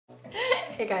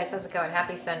Hey guys, how's it going?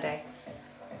 Happy Sunday.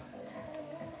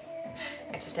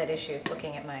 I just had issues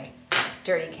looking at my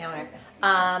dirty counter.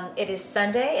 It is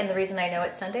Sunday, and the reason I know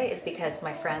it's Sunday is because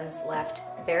my friends left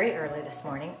very early this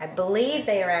morning. I believe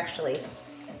they are actually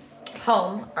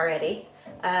home already.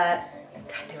 God,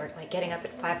 they were like getting up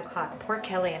at 5 o'clock. Poor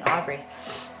Kelly and Aubrey.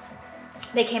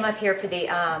 They came up here for the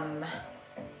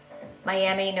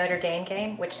Miami Notre Dame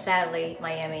game, which sadly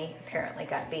Miami apparently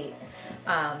got beat.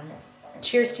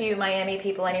 Cheers to you Miami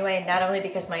people anyway, not only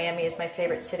because Miami is my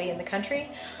favorite city in the country,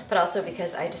 but also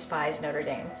because I despise Notre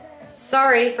Dame.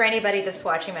 Sorry for anybody that's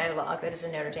watching my vlog that is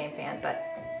a Notre Dame fan, but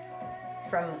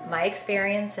from my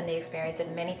experience and the experience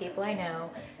of many people I know,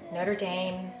 Notre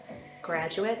Dame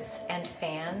graduates and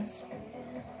fans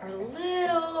are a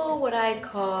little what I'd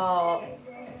call,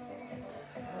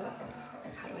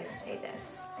 how do I say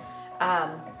this,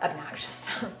 obnoxious.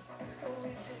 I'm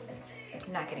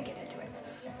not going to get into it.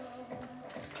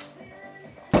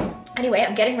 Anyway,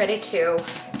 I'm getting ready to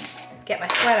get my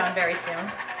sweat on very soon.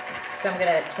 So I'm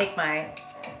going to take my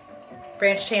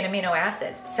branched chain amino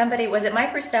acids. Somebody, was it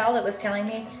Mike Roussel that was telling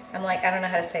me? I'm like, I don't know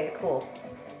how to say it cool.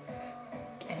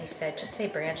 And he said, just say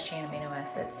branched chain amino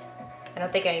acids. I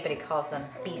don't think anybody calls them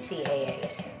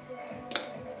BCAAs.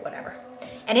 Whatever.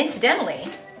 And incidentally,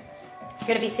 I'm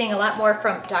going to be seeing a lot more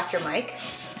from Dr. Mike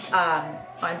on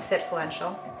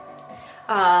Fitfluential.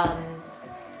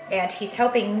 And he's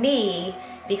helping me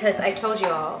because I told you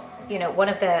all, you know, one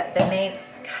of the main,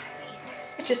 God, I hate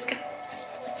this. It just got,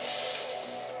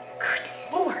 good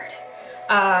Lord.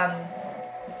 I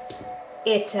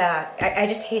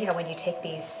just hate how when you take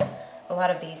these, a lot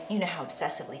of these, you know how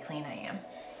obsessively clean I am.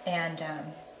 And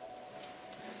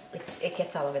it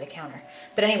gets all over the counter.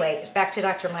 But anyway, back to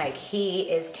Dr. Mike. He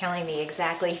is telling me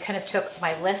exactly, he kind of took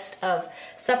my list of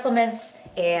supplements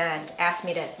and asked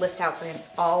me to list out for him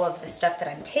all of the stuff that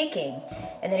I'm taking.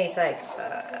 And then he's like,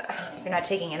 you're not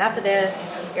taking enough of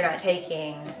this, you're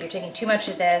taking too much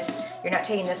of this, you're not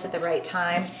taking this at the right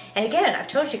time. And again, I've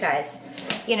told you guys,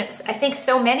 you know, I think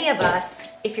so many of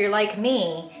us, if you're like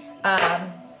me,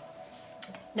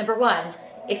 number one,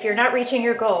 if you're not reaching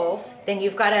your goals, then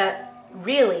you've got to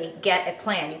really get a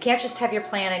plan. You can't just have your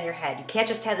plan in your head. You can't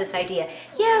just have this idea,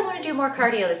 yeah, I want to do more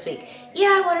cardio this week.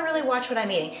 Yeah, I want to really watch what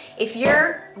I'm eating. If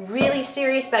you're really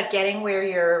serious about getting where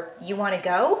you want to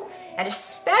go, and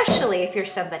especially if you're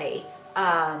somebody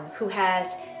who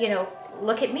has, you know,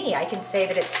 look at me. I can say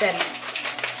that it's been,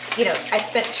 you know, I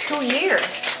spent 2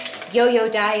 years yo-yo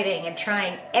dieting and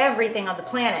trying everything on the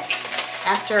planet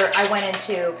after I went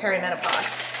into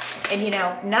perimenopause. And you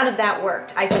know, none of that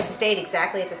worked. I just stayed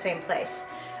exactly at the same place.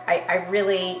 I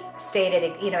really stayed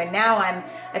at, you know, and now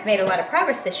I've made a lot of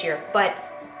progress this year, but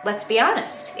let's be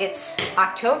honest, it's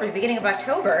October, the beginning of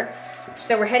October,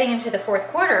 so we're heading into the fourth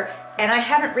quarter, and I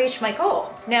haven't reached my goal.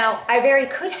 Now, I very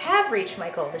could have reached my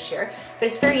goal this year, but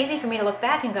it's very easy for me to look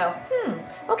back and go,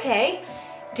 okay,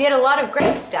 did a lot of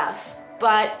great stuff,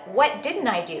 but what didn't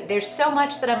I do? There's so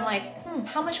much that I'm like,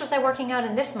 how much was I working out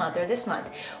in this month or this month?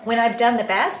 When I've done the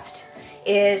best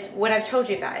is what I've told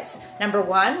you guys. Number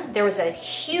one, there was a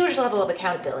huge level of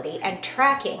accountability and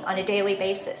tracking on a daily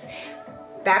basis.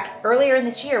 Back earlier in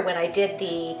this year when I did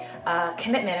the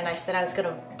commitment and I said I was going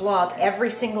to blog every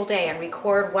single day and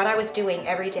record what I was doing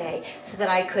every day so that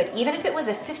I could, even if it was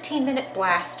a 15-minute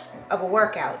blast of a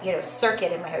workout, you know,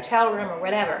 circuit in my hotel room or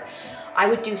whatever, I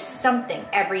would do something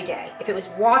every day. If it was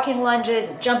walking lunges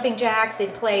and jumping jacks in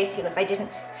place, you know, if I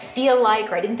didn't feel like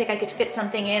or I didn't think I could fit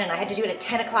something in and I had to do it at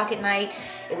 10 o'clock at night,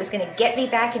 it was going to get me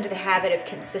back into the habit of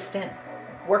consistent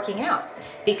working out,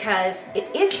 because it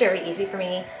is very easy for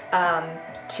me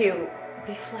to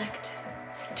reflect,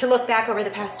 to look back over the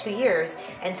past 2 years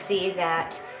and see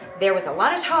that there was a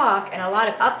lot of talk and a lot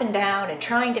of up and down and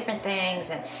trying different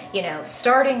things and, you know,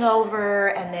 starting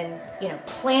over and then, you know,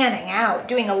 planning out,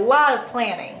 doing a lot of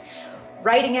planning,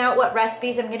 writing out what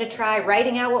recipes I'm going to try,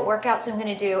 writing out what workouts I'm going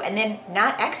to do, and then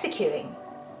not executing.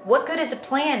 What good is a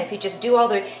plan if you just do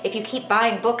if you keep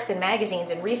buying books and magazines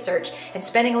and research and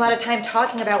spending a lot of time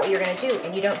talking about what you're going to do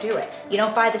and you don't do it? You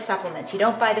don't buy the supplements, you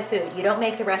don't buy the food, you don't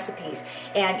make the recipes,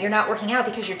 and you're not working out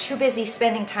because you're too busy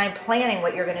spending time planning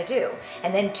what you're going to do.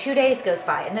 And then 2 days goes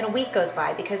by and then a week goes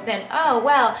by because then, oh,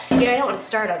 well, you know, I don't want to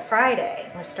start on Friday,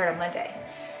 I want to start on Monday.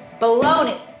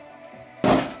 Baloney.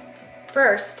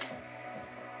 First,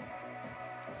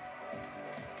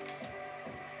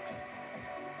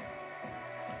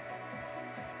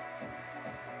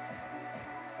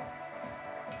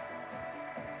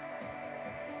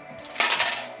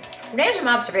 random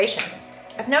observation.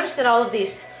 I've noticed that all of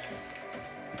these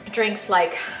drinks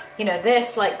like, you know,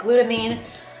 this, like glutamine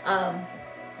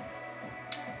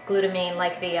glutamine,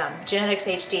 like the Genetics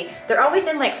HD, they're always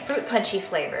in like fruit punchy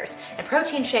flavors. And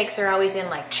protein shakes are always in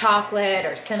like chocolate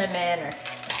or cinnamon, or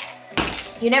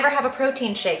you never have a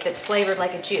protein shake that's flavored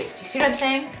like a juice. You see what I'm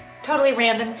saying? Totally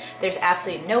random. There's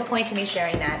absolutely no point to me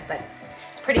sharing that, but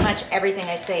it's pretty much everything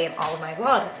I say in all of my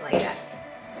vlogs is like that.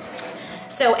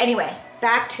 So anyway,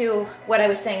 back to what I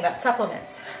was saying about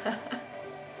supplements.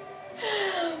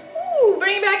 Ooh,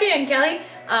 bring it back in, Kelly.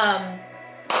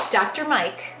 Dr.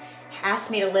 Mike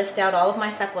asked me to list out all of my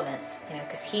supplements, you know,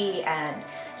 because he and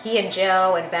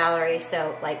Joe and Valerie,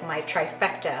 so like my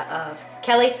trifecta of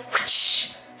Kelly,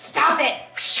 whoosh, stop it,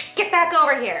 whoosh, get back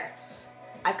over here.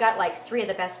 I've got like 3 of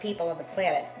the best people on the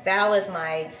planet. Val is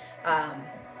my,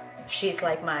 she's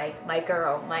like my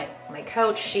girl, my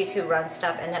coach. She's who runs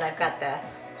stuff, and then I've got the,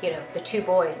 you know, the 2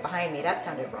 boys behind me. That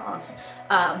sounded wrong.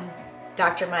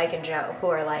 Dr. Mike and Joe, who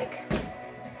are like,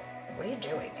 what are you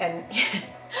doing? And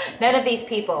none of these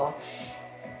people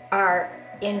are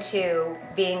into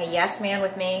being a yes man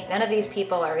with me. None of these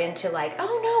people are into like,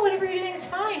 oh no, whatever you're doing is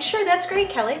fine. Sure, that's great,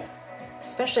 Kelly.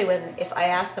 Especially if I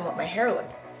ask them what my hair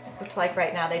looks like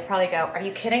right now, they'd probably go, are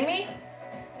you kidding me?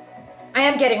 I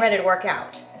am getting ready to work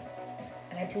out.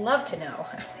 And I'd love to know.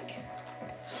 I'm like,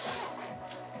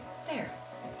 there.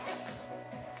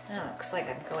 That looks like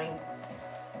I'm going,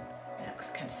 that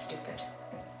looks kind of stupid.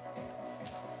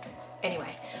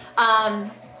 Anyway,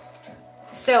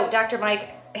 so Dr. Mike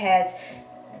has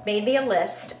made me a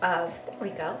list of, there we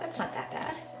go, that's not that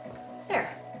bad.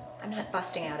 There, I'm not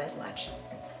busting out as much.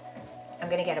 I'm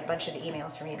gonna get a bunch of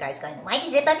emails from you guys going, why'd you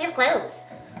zip up your clothes?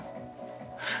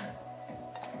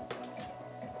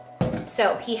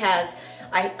 So he has,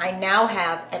 I now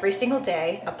have every single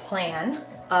day a plan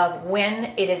of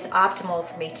when it is optimal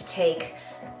for me to take,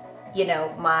 you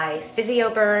know, my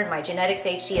Physio Burn, my Genetics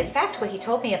HD. In fact, what he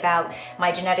told me about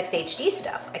my Genetics HD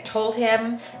stuff, I told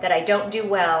him that I don't do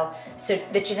well. So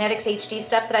the Genetics HD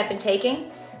stuff that I've been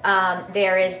taking,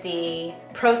 there is the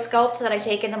Pro Sculpt that I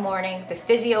take in the morning. The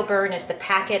Physio Burn is the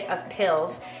packet of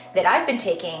pills that I've been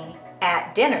taking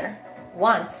at dinner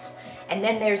once. And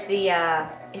then there's the,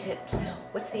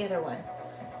 what's the other one?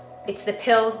 It's the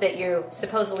pills that you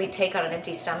supposedly take on an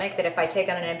empty stomach, that if I take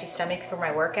on an empty stomach before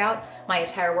my workout, my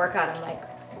entire workout, I'm like,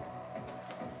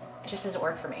 it just doesn't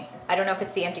work for me. I don't know if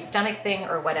it's the empty stomach thing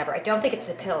or whatever. I don't think it's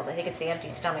the pills. I think it's the empty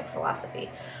stomach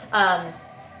philosophy.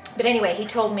 But anyway, he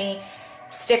told me,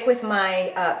 stick with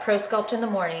my Pro Sculpt in the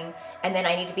morning, and then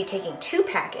I need to be taking 2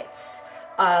 packets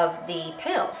of the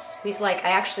pills. He's like, I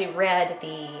actually read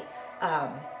the,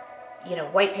 you know,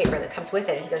 white paper that comes with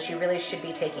it, and he goes, you really should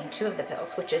be taking 2 of the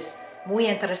pills, which is muy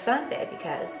interesante,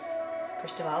 because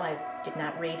first of all, I did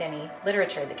not read any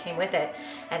literature that came with it,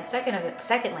 and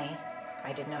secondly,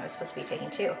 I didn't know I was supposed to be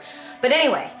taking 2. But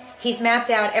anyway, he's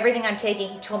mapped out everything I'm taking.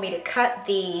 He told me to cut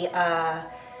the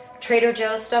Trader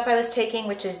Joe's stuff I was taking,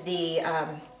 which is the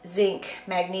zinc,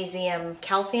 magnesium,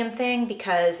 calcium thing,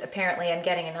 because apparently I'm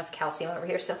getting enough calcium over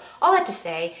here. So all that to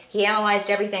say, he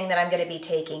analyzed everything that I'm going to be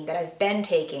taking, that I've been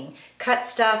taking, cut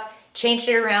stuff, changed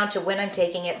it around to when I'm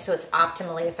taking it so it's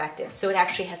optimally effective, so it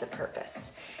actually has a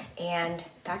purpose. And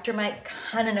Dr. Mike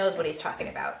kind of knows what he's talking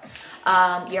about.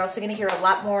 You're also going to hear a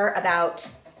lot more about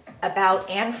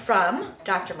and from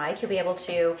Dr. Mike. You'll be able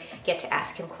to get to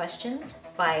ask him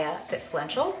questions via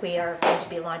Fitfluential. We are going to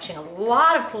be launching a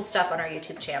lot of cool stuff on our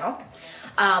YouTube channel.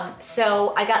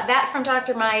 So I got that from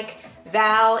Dr. Mike.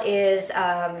 Val is,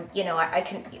 you know, I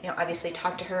can, you know, obviously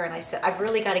talk to her, and I said, I've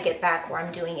really got to get back where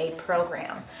I'm doing a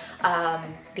program.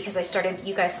 Because I started,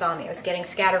 you guys saw me, I was getting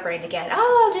scatterbrained again.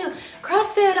 Oh, I'll do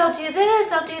CrossFit, I'll do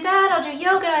this, I'll do that, I'll do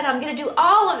yoga, and I'm going to do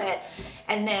all of it.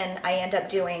 And then I end up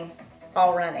doing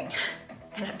all running,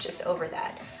 and I'm just over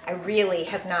that. I really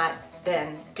have not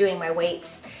been doing my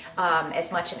weights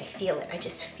as much, and I feel it. I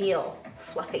just feel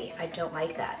fluffy. I don't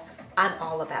like that. I'm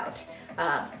all about,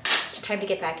 it's time to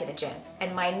get back in the gym.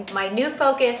 And my new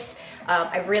focus,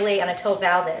 I really, and I told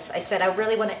Val this, I said I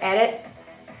really want to edit.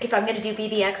 If I'm going to do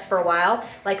BBX for a while,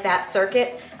 like that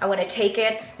circuit, I want to take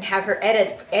it and have her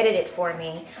edit it for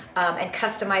me and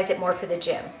customize it more for the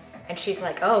gym. And she's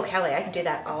like, oh, Kelly, I can do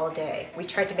that all day. We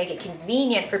tried to make it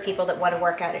convenient for people that want to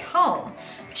work out at home.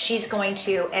 But she's going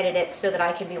to edit it so that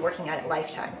I can be working out at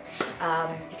Lifetime.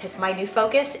 Because my new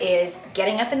focus is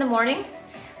getting up in the morning,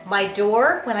 my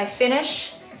door when I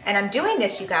finish, and I'm doing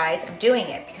this, you guys, I'm doing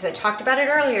it because I talked about it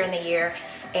earlier in the year,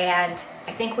 and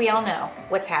I think we all know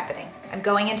what's happening. I'm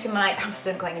going into my, I almost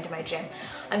said I'm going into my gym.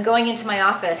 I'm going into my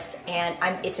office, and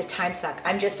it's a time suck.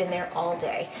 I'm just in there all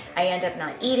day. I end up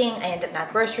not eating, I end up not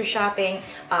grocery shopping,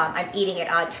 I'm eating at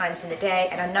odd times in the day,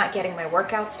 and I'm not getting my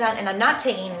workouts done, and I'm not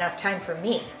taking enough time for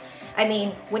me. I mean,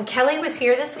 when Kelly was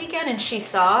here this weekend and she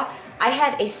saw I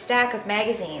had a stack of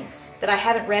magazines that I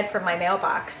haven't read from my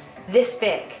mailbox this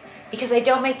big because I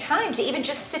don't make time to even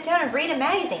just sit down and read a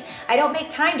magazine. I don't make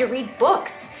time to read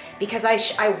books because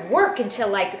I work until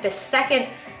like the second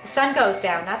the sun goes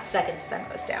down. Not the second the sun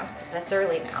goes down, because that's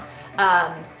early now.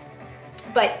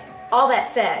 But all that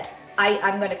said,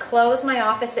 I'm going to close my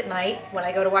office at night when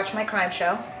I go to watch my crime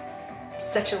show.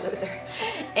 Such a loser.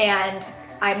 And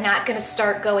I'm not going to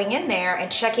start going in there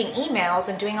and checking emails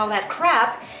and doing all that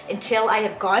crap until I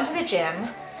have gone to the gym,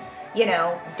 you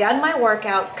know, done my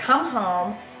workout, come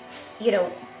home, you know,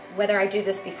 whether I do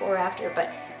this before or after, but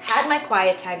had my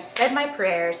quiet time, said my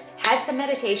prayers, had some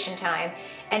meditation time,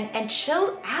 and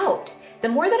chilled out. The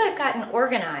more that I've gotten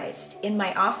organized in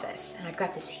my office, and I've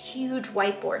got this huge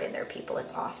whiteboard in there, people,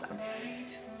 it's awesome.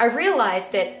 I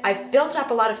realized that I've built up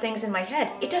a lot of things in my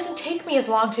head. It doesn't take me as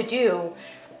long to do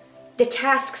the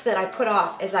tasks that I put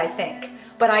off as I think,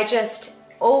 but I just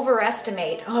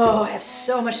overestimate. Oh, I have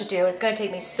so much to do. It's going to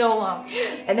take me so long.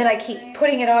 And then I keep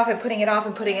putting it off and putting it off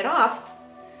and putting it off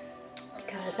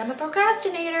because I'm a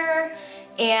procrastinator.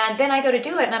 And then I go to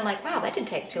do it and I'm like, wow, that didn't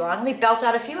take too long. Let me belt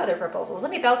out a few other proposals.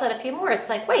 Let me belt out a few more. It's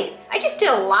like, wait, I just did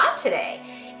a lot today.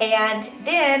 And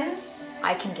then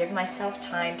I can give myself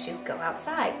time to go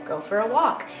outside, go for a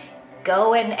walk,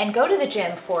 go and go to the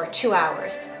gym for 2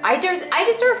 hours. I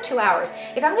deserve 2 hours.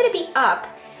 If I'm going to be up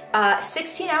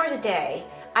 16 hours a day,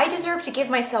 I deserve to give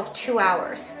myself 2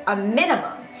 hours, a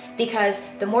minimum,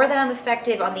 because the more that I'm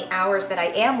effective on the hours that I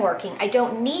am working, I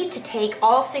don't need to take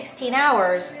all 16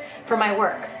 hours for my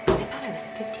work. I thought I was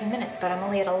at 15 minutes, but I'm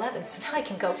only at 11, so now I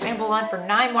can go ramble on for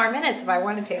 9 more minutes if I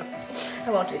wanted to.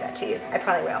 I won't do that to you. I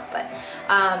probably will, but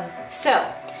so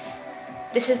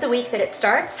this is the week that it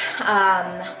starts.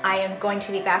 I am going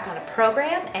to be back on a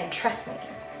program, and trust me,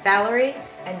 Valerie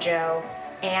and Joe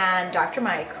and Dr.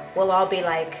 Mike will all be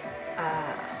like,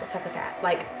 what's up with that?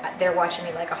 Like, they're watching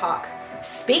me like a hawk.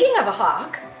 Speaking of a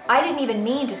hawk, I didn't even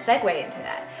mean to segue into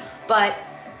that, but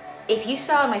if you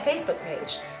saw on my Facebook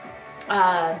page,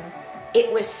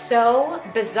 it was so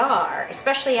bizarre,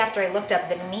 especially after I looked up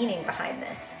the meaning behind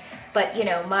this. But you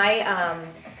know,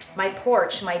 my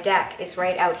porch, my deck is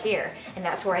right out here, and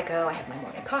that's where I go. I have my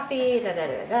morning coffee,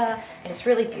 and it's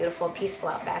really beautiful and peaceful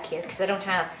out back here because I don't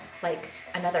have like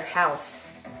another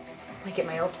house like at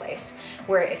my old place,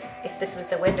 where if this was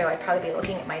the window, I'd probably be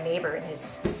looking at my neighbor and his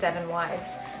 7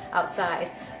 wives outside.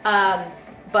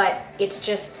 But it's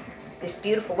just this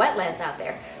beautiful wetlands out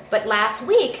there. But last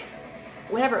week,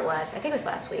 whenever it was, I think it was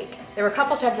last week, there were a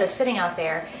couple times I was sitting out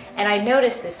there and I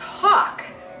noticed this hawk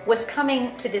was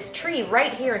coming to this tree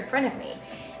right here in front of me.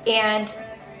 And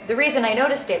the reason I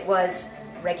noticed it was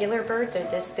regular birds are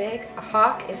this big. A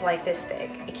hawk is like this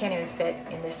big. It can't even fit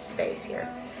in this space here.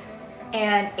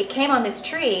 And it came on this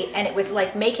tree and it was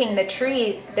like making the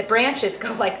tree, the branches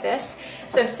go like this.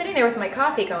 So I'm sitting there with my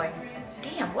coffee going,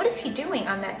 damn, what is he doing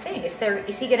on that thing? Is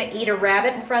he gonna eat a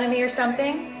rabbit in front of me or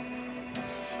something?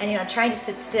 And you know, I'm trying to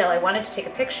sit still. I wanted to take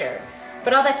a picture.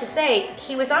 But all that to say,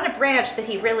 he was on a branch that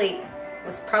he really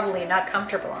was probably not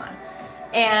comfortable on.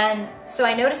 And so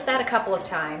I noticed that a couple of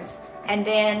times. And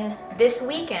then this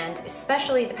weekend,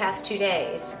 especially the past 2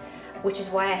 days, which is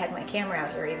why I had my camera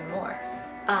out here even more,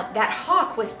 that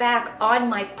hawk was back on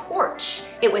my porch.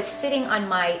 It was sitting on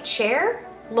my chair,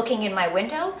 looking in my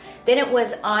window. Then it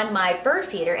was on my bird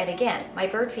feeder. And again, my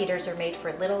bird feeders are made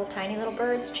for little, tiny little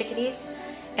birds, chickadees.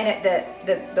 And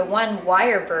the one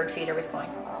wire bird feeder was going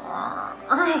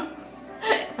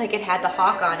like it had the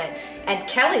hawk on it. And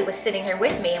Kelly was sitting here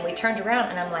with me and we turned around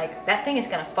and I'm like, that thing is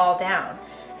gonna fall down.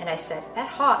 And I said, that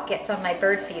hawk gets on my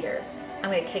bird feeder, I'm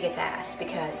gonna kick its ass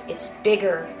because it's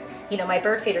bigger. You know, my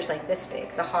bird feeder's like this big.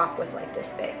 The hawk was like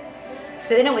this big.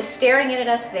 So then it was staring at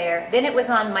us there. Then it was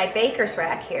on my baker's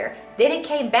rack here. Then it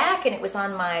came back and it was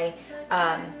on my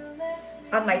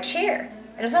chair.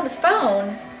 And it was on the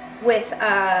phone with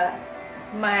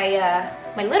my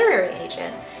literary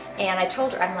agent. And I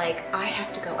told her, I'm like, I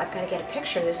have to go. I've got to get a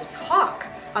picture. There's this hawk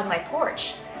on my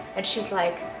porch. And she's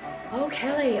like, oh,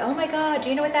 Kelly, oh my God, do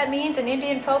you know what that means in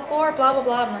Indian folklore? Blah, blah,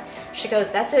 blah. I'm like, she goes,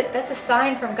 that's a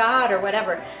sign from God or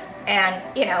whatever. And,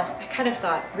 you know, I kind of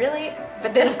thought, really?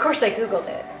 But then, of course, I Googled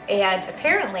it. And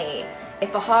apparently,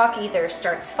 if a hawk either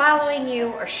starts following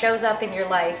you or shows up in your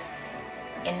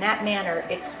life in that manner,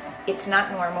 it's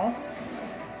not normal.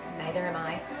 Neither am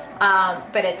I.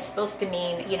 But it's supposed to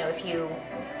mean, you know, if you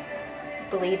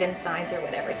believe in signs or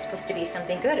whatever, it's supposed to be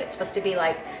something good. It's supposed to be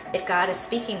like that God is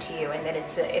speaking to you and that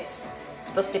it's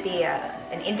supposed to be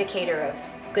an indicator of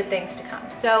good things to come.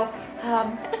 So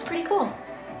that was pretty cool.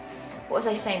 What was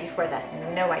I saying before that?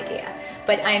 No idea.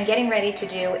 But I am getting ready to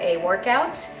do a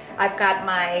workout. I've got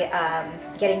my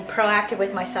getting proactive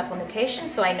with my supplementation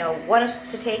so I know what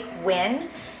to take when.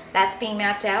 That's being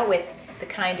mapped out with the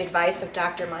kind advice of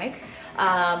Dr. Mike.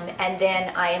 And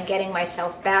then I am getting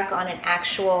myself back on an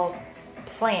actual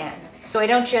plan. So I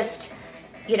don't just,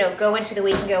 you know, go into the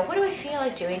week and go, what do I feel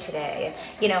like doing today? And,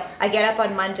 you know, I get up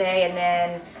on Monday and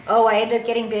then, oh, I end up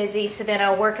getting busy, so then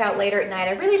I'll work out later at night.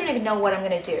 I really don't even know what I'm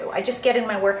going to do. I just get in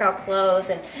my workout clothes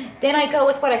and then I go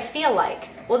with what I feel like.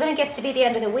 Well, then it gets to be the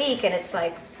end of the week and it's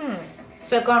like,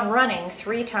 So I've gone running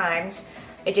 3 times.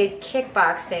 I did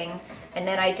kickboxing and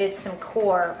then I did some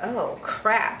core. Oh,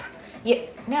 crap.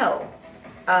 No.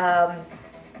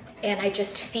 And I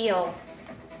just feel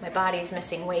my body's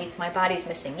missing weights, my body's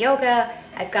missing yoga.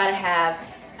 I've got to have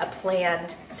a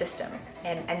planned system.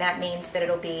 And that means that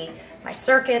it'll be my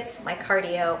circuits, my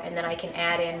cardio, and then I can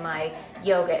add in my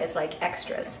yoga as like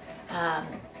extras.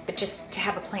 But just to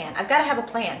have a plan. I've got to have a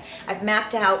plan. I've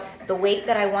mapped out the weight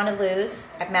that I want to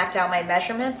lose. I've mapped out my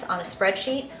measurements on a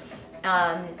spreadsheet.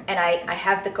 And I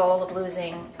have the goal of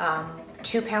losing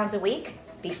 2 pounds a week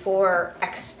before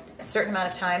a certain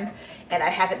amount of time. And I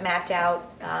have it mapped out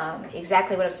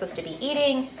exactly what I'm supposed to be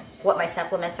eating, what my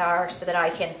supplements are, so that I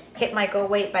can hit my goal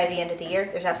weight by the end of the year.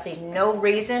 There's absolutely no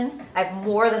reason. I have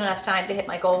more than enough time to hit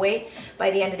my goal weight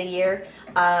by the end of the year.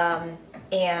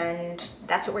 And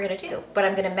that's what we're going to do. But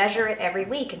I'm going to measure it every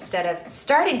week instead of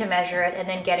starting to measure it and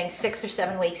then getting 6 or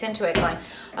 7 weeks into it going,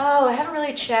 oh, I haven't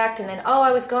really checked, and then, oh,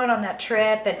 I was going on that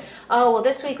trip, and oh, well,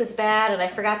 this week was bad and I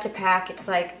forgot to pack. It's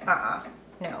like,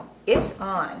 no, it's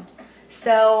on.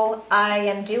 So I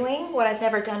am doing what I've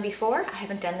never done before. I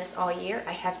haven't done this all year.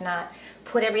 I have not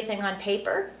put everything on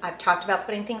paper. I've talked about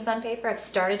putting things on paper. I've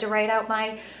started to write out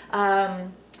my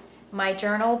my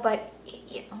journal, but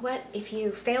you know what? If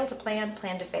you fail to plan,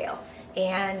 plan to fail.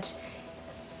 And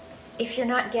if you're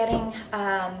not getting,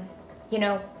 you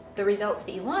know, the results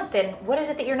that you want, then what is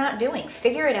it that you're not doing?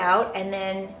 Figure it out and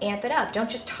then amp it up. Don't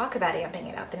just talk about amping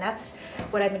it up. And that's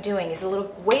what I've been doing, is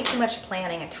way too much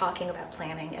planning and talking about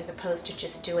planning as opposed to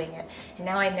just doing it. And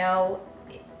now I know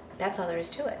that's all there is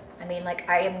to it. I mean, like,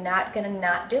 I am not gonna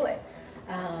not do it.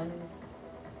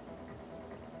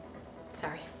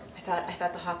 Sorry, I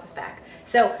thought the hawk was back.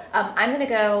 So I'm gonna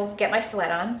go get my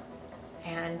sweat on,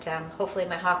 and hopefully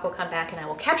my hawk will come back and I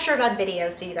will capture it on video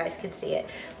so you guys can see it.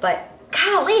 But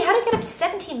golly, how did I get up to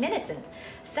 17 minutes in a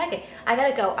second? I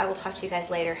gotta go. I will talk to you guys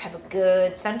later. Have a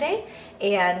good Sunday.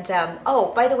 And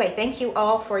oh, by the way, thank you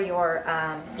all for your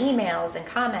emails and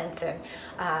comments and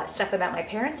stuff about my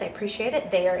parents. I appreciate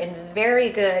it. They are in very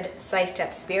good, psyched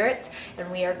up spirits, and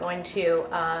we are going to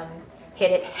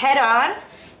hit it head on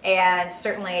and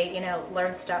certainly, you know,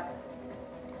 learn stuff.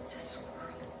 It's a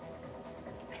squirrel.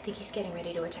 I think he's getting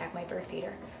ready to attack my bird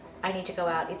feeder. I need to go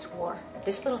out. It's war.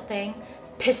 This little thing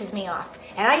pisses me off.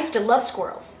 And I used to love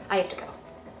squirrels. I have to go.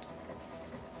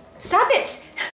 Stop it!